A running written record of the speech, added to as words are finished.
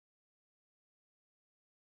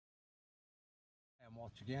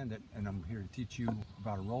Mulch again, and I'm here to teach you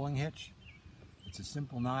about a rolling hitch. It's a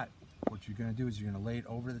simple knot. What you're going to do is you're going to lay it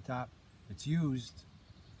over the top. It's used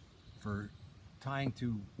for tying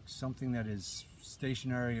to something that is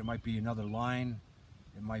stationary. It might be another line.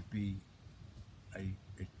 It might be a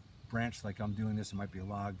branch like I'm doing this. It might be a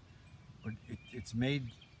log. But it's made,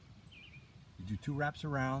 you do 2 wraps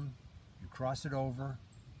around, you cross it over,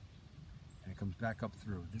 and it comes back up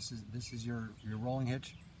through. This is your rolling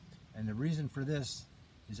hitch. And the reason for this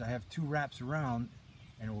is I have 2 wraps around,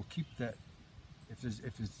 and it will keep that. If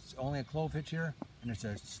it's only a clove hitch here and it's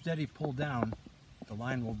a steady pull down, the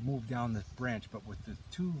line will move down the branch. But with the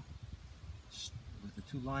two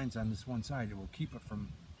lines on this one side, it will keep it from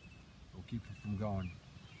going.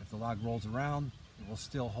 If the log rolls around, it will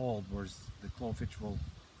still hold, whereas the clove hitch will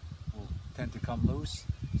tend to come loose.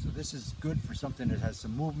 So this is good for something that has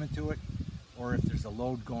some movement to it, or if there's a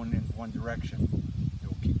load going in one direction, it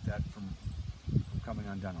will keep that from coming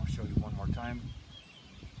undone. I'll show you one more time.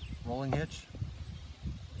 Rolling hitch.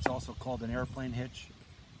 It's also called an airplane hitch.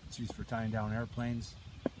 It's used for tying down airplanes.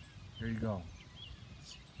 Here you go.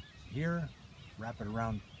 Here, wrap it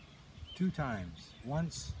around 2 times.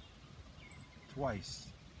 Once, twice.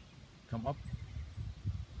 Come up,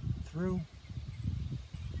 through.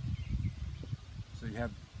 So you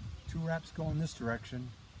have 2 wraps going this direction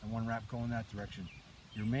and 1 wrap going that direction.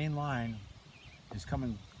 Your main line is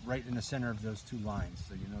coming right in the center of those 2 lines,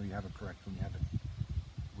 so you know you have it correct when you have it.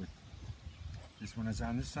 With this one is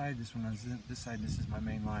on this side, this one is on this side. This is my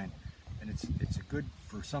main line, and it's good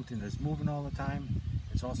for something that's moving all the time.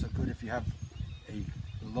 It's also good if you have a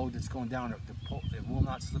load that's going down. The pole, it will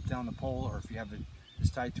not slip down the pole, or if you have it's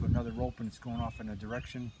tied to another rope and it's going off in a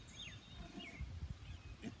direction.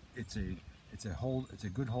 It's a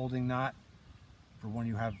good holding knot for when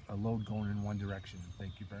you have a load going in one direction.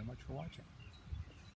 Thank you very much for watching.